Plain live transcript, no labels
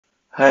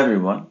Hi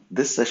everyone,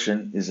 this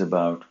session is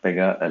about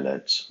Pega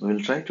Alerts. We'll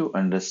try to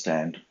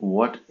understand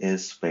what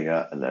is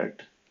Pega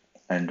Alert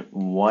and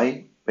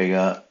why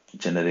Pega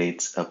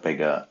generates a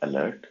Pega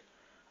Alert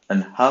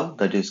and how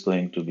that is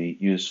going to be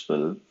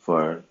useful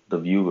for the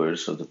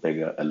viewers of the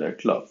Pega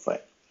Alert log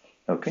file.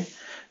 Okay,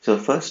 so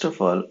first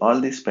of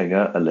all these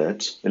Pega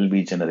Alerts will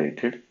be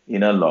generated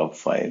in a log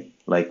file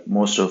like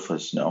most of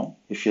us know.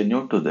 If you're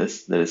new to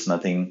this, there is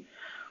nothing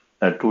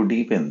too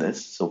deep in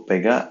this. So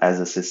Pega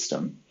as a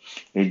system,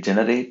 it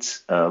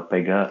generates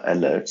Pega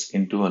alerts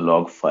into a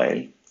log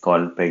file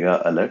called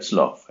Pega alerts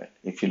log file.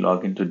 If you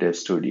log into Dev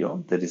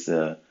Studio, there is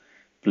a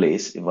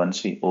place.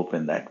 Once we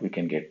open that, we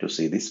can get to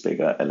see this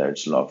Pega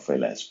alerts log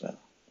file as well.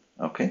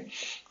 Okay,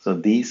 so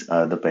these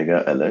are the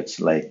Pega alerts.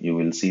 Like you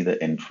will see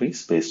the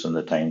entries based on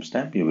the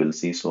timestamp. You will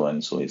see so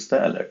and so is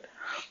the alert.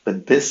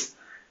 But this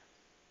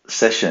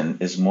session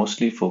is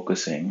mostly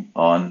focusing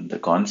on the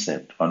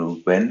concept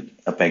on when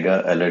a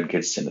Pega alert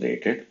gets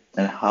generated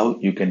and how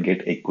you can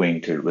get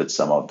acquainted with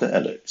some of the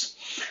alerts.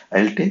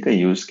 I'll take a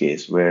use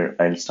case where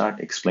I'll start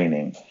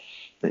explaining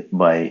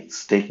by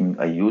taking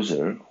a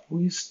user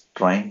who is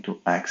trying to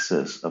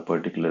access a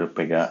particular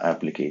Pega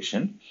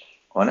application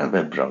on a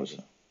web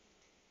browser.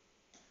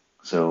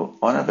 So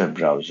on a web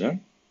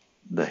browser,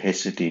 the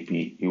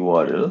HTTP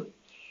URL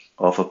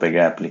of a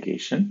Pega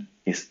application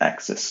is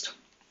accessed,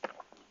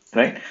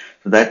 right?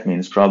 So that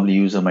means probably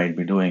user might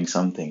be doing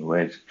something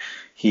where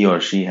he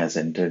or she has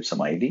entered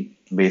some ID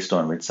based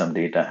on which some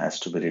data has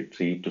to be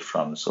retrieved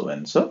from so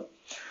and so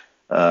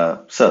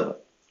server.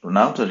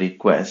 Now the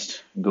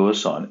request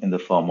goes on in the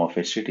form of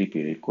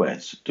HTTP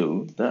request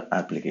to the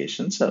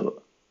application server.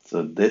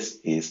 So this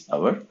is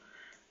our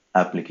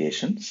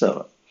application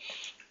server.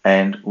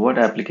 And what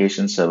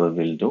application server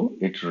will do,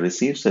 it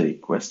receives a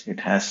request, it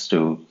has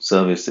to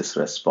service this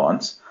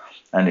response,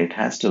 and it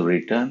has to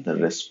return the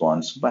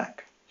response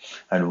back.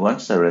 And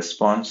once the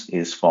response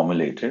is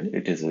formulated,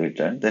 it is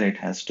returned, then it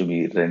has to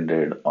be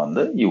rendered on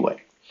the UI.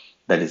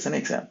 That is an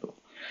example.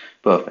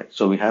 Perfect.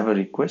 So we have a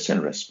request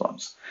and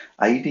response.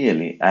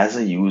 Ideally, as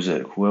a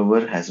user,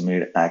 whoever has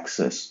made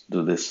access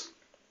to this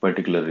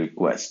particular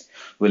request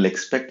will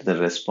expect the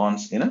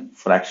response in a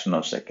fraction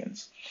of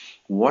seconds.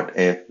 What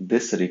if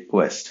this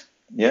request,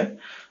 to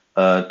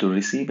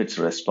receive its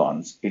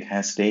response, it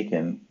has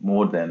taken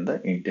more than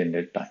the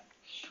intended time?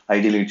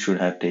 Ideally, it should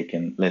have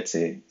taken, let's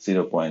say,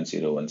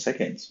 0.01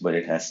 seconds, but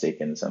it has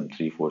taken some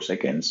 3-4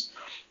 seconds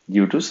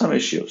due to some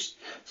issues.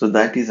 So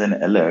that is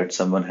an alert.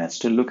 Someone has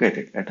to look at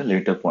it at a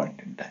later point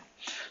in time.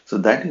 So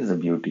that is the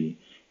beauty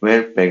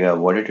where Pega,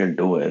 what it will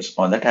do is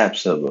on that app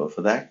server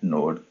for that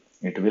node,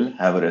 it will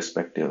have a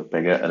respective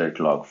Pega alert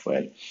log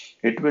file.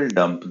 It will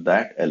dump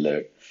that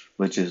alert,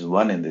 which is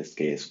one in this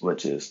case,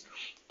 which is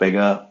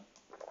Pega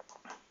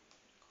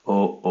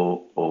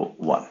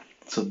 0001.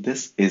 So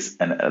this is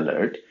an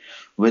alert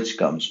which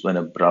comes when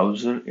a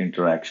browser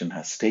interaction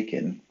has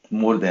taken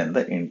more than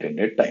the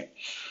intended time.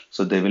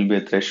 So there will be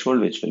a threshold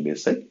which will be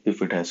set.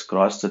 If it has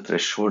crossed the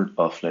threshold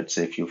of, let's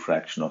say, a few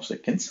fraction of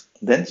seconds,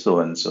 then so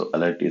and so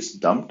alert is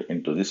dumped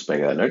into this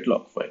Pega alert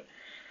log file.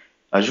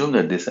 Assume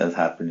that this has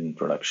happened in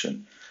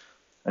production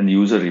and the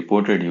user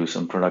reported you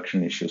some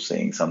production issue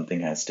saying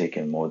something has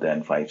taken more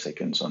than 5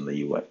 seconds on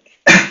the UI.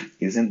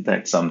 Isn't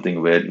that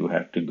something where you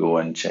have to go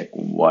and check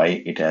why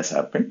it has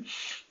happened?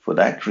 For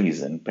that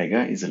reason,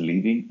 Pega is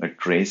leaving a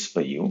trace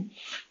for you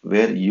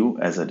where you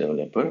as a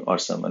developer or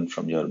someone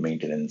from your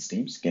maintenance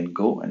teams can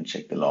go and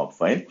check the log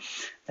file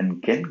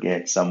and can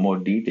get some more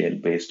detail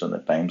based on the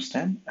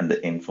timestamp and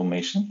the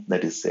information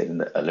that is there in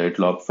the alert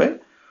log file,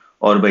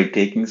 or by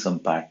taking some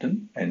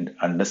pattern and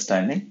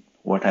understanding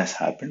what has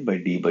happened by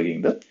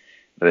debugging the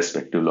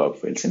respective log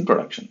files in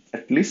production.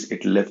 At least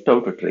it left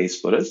out a trace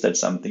for us that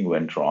something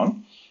went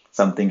wrong,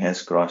 something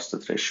has crossed the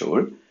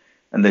threshold,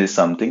 and there is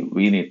something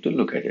we need to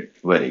look at it.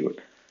 Very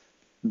good.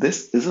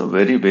 This is a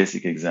very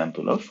basic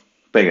example of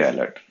Pega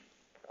alert.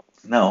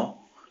 Now,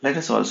 let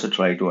us also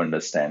try to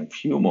understand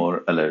few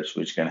more alerts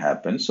which can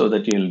happen so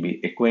that you will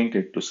be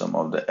acquainted to some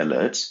of the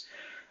alerts.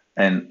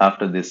 And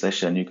after this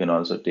session, you can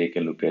also take a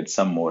look at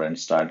some more and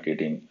start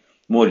getting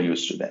more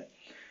used to them.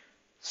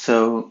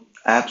 So,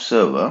 app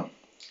server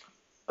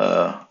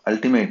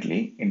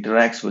ultimately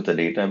interacts with the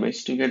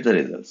database to get the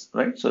results,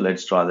 right? So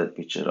let's draw that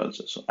picture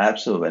also. So app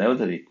server, whenever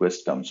the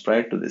request comes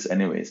prior to this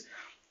anyways,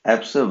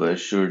 app server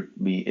should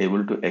be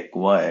able to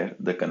acquire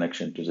the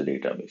connection to the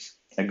database.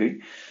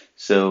 Agree?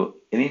 So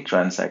any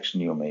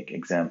transaction you make,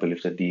 example,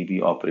 if the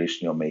DB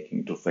operation you're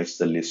making to fetch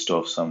the list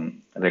of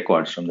some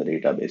records from the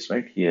database,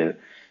 right? Here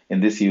in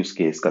this use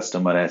case,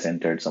 customer has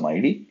entered some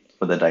ID.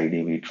 For that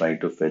ID, we try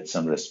to fetch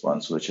some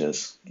response, which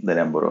is the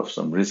number of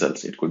some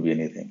results. It could be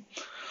anything.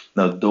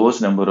 Now,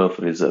 those number of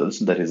results,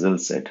 the result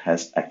set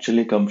has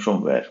actually come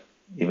from where?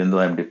 Even though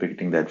I'm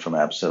depicting that from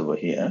app server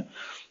here,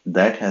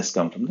 that has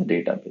come from the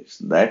database.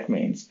 That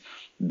means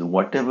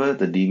whatever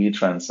the DB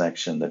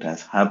transaction that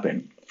has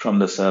happened from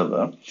the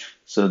server,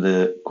 so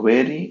the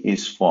query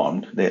is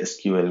formed, the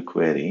SQL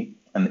query,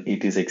 and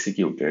it is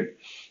executed,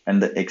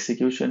 and the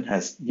execution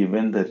has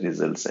given the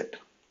result set,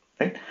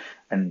 right?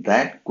 And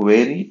that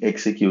query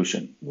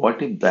execution,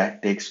 what if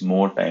that takes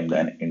more time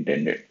than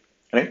intended?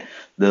 Right?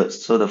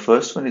 So the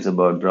first one is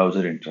about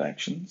browser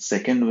interaction.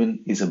 Second one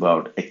is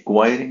about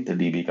acquiring the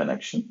DB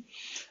connection.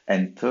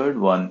 And third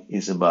one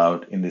is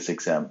about, in this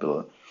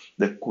example,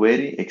 the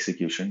query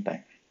execution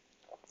time.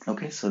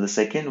 Okay, so the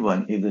second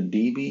one, if the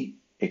DB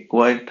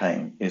acquired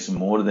time is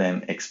more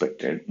than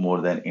expected,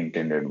 more than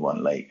intended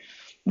one, like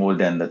more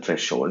than the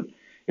threshold,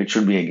 it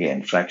should be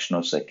again fraction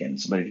of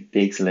seconds, but it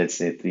takes, let's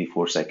say, 3,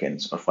 4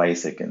 seconds or 5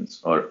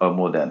 seconds or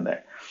more than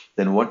that.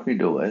 Then what we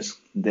do is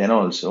then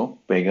also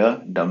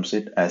Pega dumps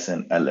it as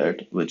an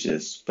alert, which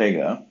is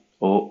Pega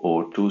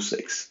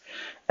 0026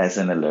 as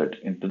an alert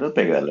into the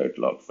Pega alert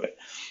log file.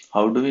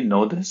 How do we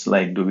know this?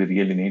 Like, do we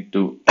really need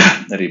to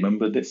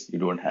remember this? You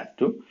don't have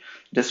to.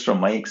 Just from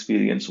my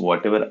experience,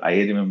 whatever I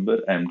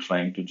remember, I'm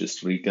trying to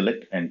just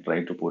recollect and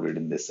try to put it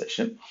in this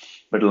session.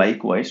 But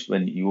likewise,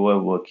 when you are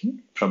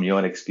working from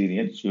your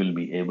experience, you will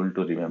be able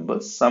to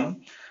remember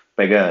some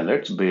Pega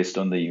alerts based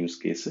on the use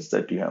cases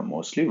that you have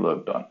mostly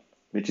worked on,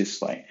 which is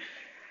fine.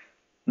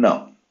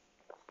 Now,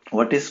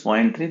 what is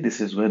point three? This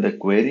is where the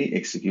query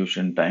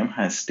execution time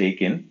has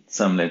taken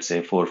some, let's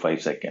say, 4 or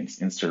 5 seconds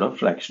instead of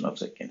fraction of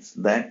seconds.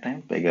 That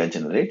time Pega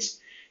generates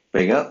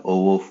Pega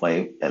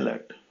 005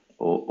 alert.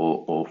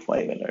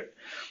 0005 alert.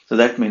 So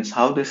that means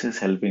how this is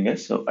helping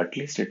us. So at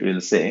least it will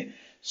say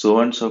so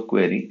and so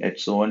query at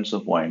so and so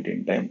point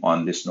in time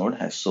on this node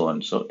has so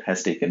and so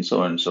has taken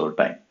so and so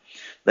time.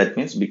 That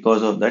means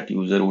because of that,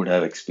 user would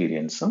have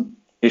experienced some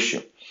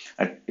issue.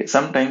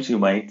 Sometimes you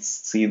might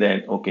see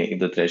that, okay, if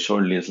the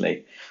threshold is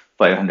like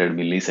 500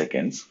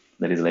 milliseconds,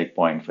 that is like zero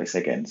point 0.5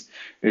 seconds,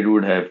 it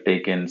would have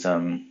taken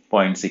some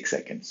 0.6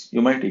 seconds.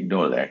 You might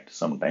ignore that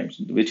sometimes,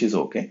 which is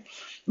okay.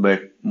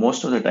 But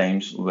most of the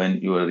times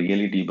when you are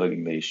really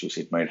debugging the issues,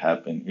 it might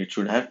happen. It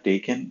should have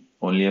taken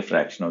only a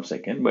fraction of a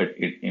second, but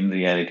in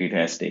reality, it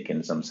has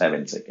taken some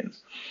 7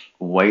 seconds.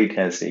 Why it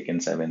has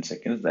taken 7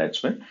 seconds?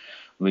 That's when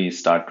we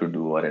start to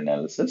do our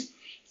analysis,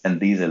 and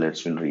these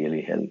alerts will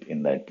really help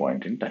in that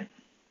point in time.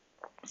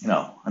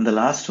 Now, and the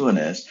last one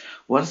is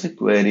once the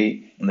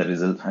query and the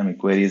result,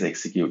 query is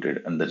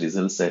executed and the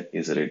result set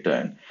is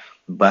returned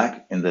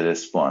back in the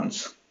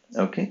response.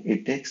 Okay,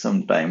 it takes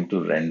some time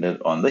to render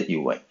on the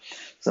UI.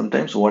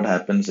 Sometimes what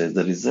happens is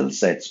the result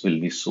sets will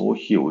be so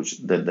huge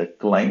that the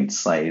client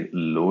side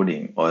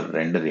loading or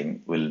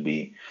rendering will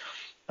be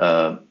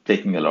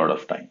taking a lot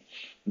of time.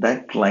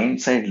 That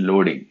client side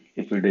loading,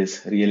 if it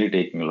is really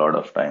taking a lot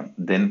of time,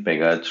 then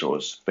Pega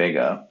throws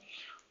Pega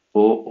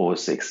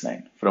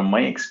 0069. From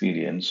my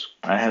experience,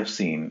 I have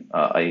seen,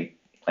 I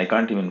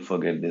can't even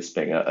forget this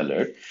Pega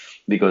alert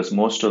because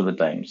most of the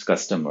times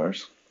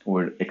customers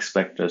would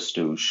expect us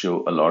to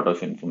show a lot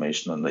of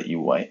information on the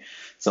UI.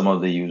 Some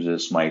of the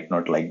users might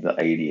not like the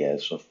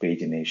ideas of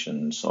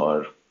paginations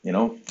or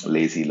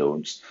lazy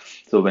loads.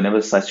 So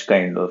whenever such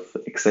kind of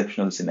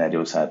exceptional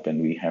scenarios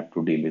happen, we have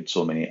to deal with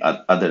so many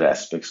other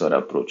aspects or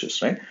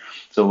approaches, right?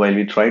 So while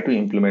we try to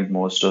implement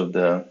most of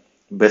the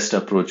best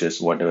approaches,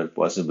 whatever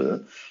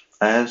possible,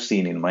 I have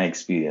seen in my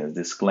experience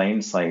this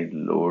client side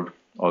load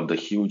of the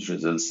huge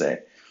result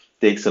set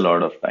takes a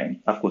lot of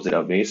time. Of course, there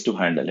are ways to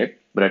handle it,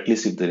 but at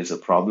least if there is a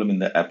problem in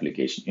the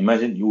application,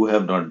 imagine you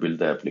have not built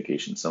the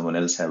application, someone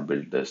else have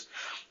built this,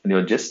 and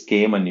you just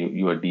came and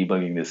you are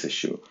debugging this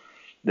issue.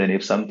 Then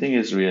if something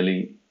is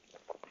really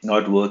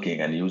not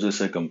working and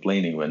users are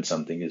complaining when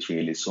something is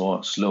really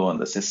so slow on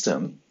the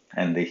system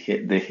and they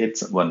hit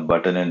one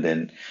button and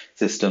then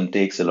system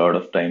takes a lot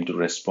of time to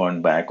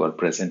respond back or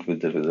present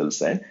with the result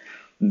set,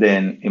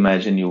 then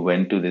imagine you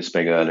went to this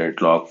Pega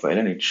alert log file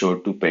and it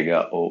showed to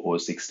Pega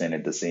 00610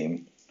 at the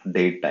same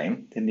date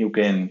time. Then you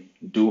can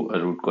do a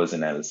root cause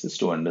analysis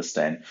to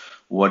understand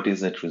what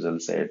is that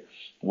result set,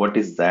 what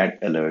is that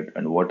alert,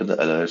 and what are the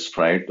alerts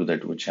prior to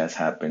that which has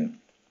happened.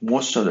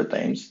 Most of the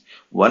times,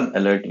 one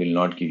alert will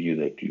not give you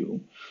the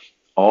clue.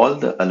 All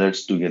the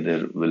alerts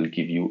together will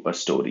give you a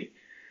story.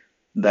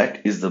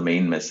 That is the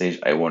main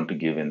message I want to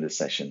give in this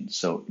session.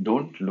 So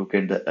don't look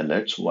at the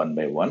alerts one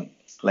by one.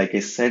 Like I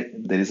said,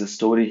 there is a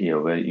story here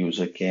where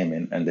user came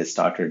in and they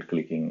started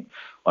clicking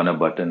on a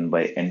button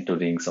by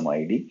entering some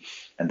ID,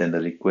 and then the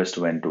request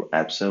went to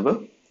app server,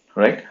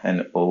 right?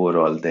 And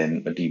overall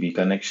then a DB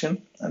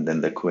connection, and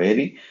then the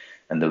query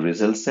and the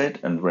result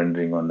set and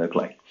rendering on the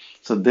client.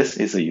 So this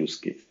is a use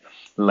case.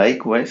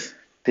 Likewise,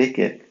 take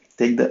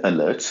the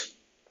alerts,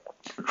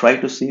 try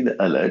to see the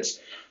alerts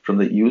from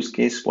the use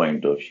case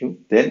point of view,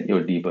 then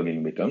your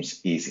debugging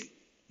becomes easy.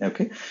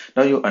 Okay,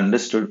 now you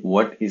understood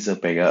what is a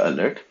Pega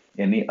alert,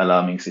 any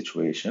alarming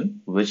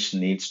situation which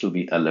needs to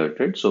be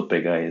alerted. So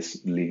Pega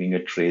is leaving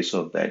a trace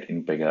of that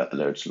in Pega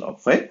alerts log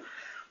file.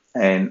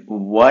 And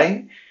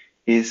why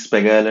is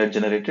Pega alert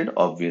generated?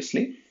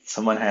 Obviously,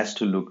 someone has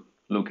to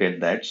look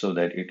at that so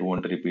that it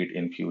won't repeat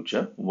in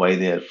future. Why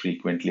they are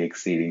frequently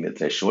exceeding the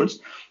thresholds?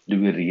 Do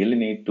we really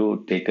need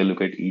to take a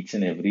look at each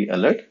and every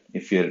alert?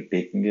 If you're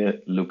taking a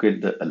look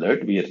at the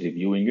alert, we are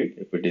reviewing it.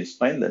 If it is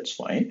fine, that's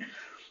fine.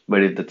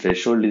 But if the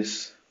threshold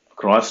is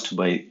crossed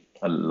by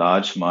a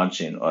large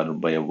margin or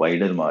by a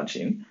wider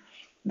margin,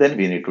 then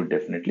we need to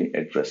definitely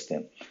address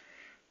them.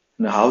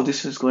 Now, how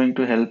this is going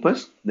to help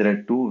us? There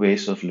are two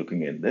ways of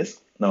looking at this.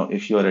 Now,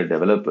 if you are a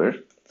developer,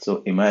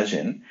 so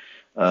imagine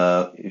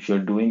if you're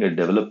doing a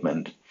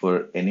development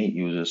for any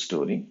user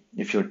story,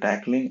 if you're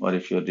tackling or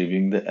if you're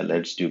reviewing the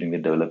alerts during the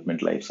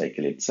development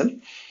lifecycle itself,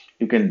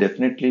 you can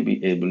definitely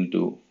be able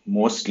to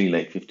mostly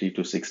like 50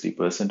 to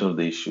 60% of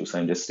the issues.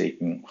 I'm just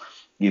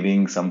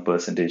giving some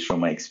percentage from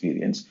my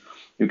experience.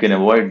 You can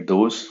avoid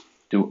those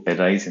to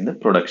arise in the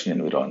production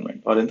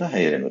environment or in the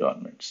higher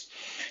environments.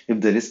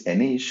 If there is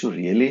any issue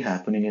really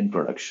happening in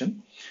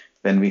production,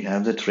 when we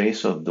have the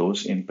trace of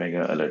those in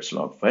Pega alerts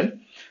log file,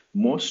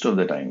 most of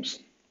the times,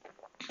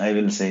 I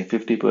will say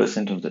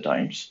 50% of the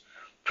times,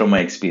 from my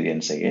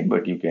experience again,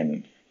 but you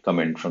can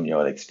comment from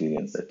your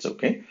experience, that's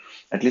okay.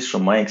 At least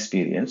from my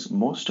experience,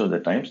 most of the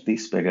times,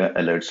 these Pega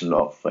alerts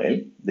log file,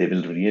 they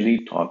will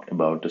really talk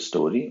about the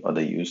story or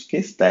the use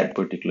case that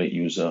particular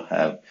user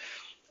have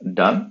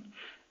done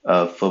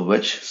for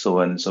which so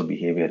and so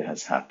behavior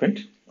has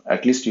happened.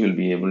 At least you will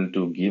be able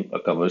to give a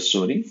cover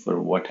story for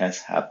what has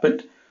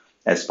happened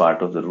as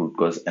part of the root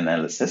cause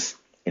analysis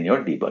in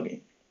your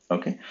debugging.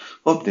 Okay,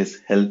 hope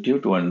this helped you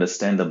to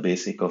understand the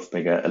basic of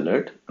Pega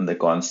Alert and the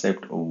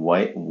concept of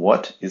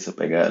what is a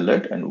Pega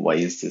Alert and why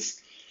is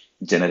this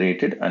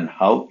generated and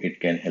how it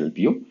can help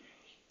you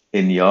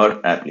in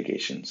your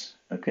applications.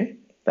 Okay,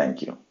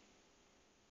 thank you.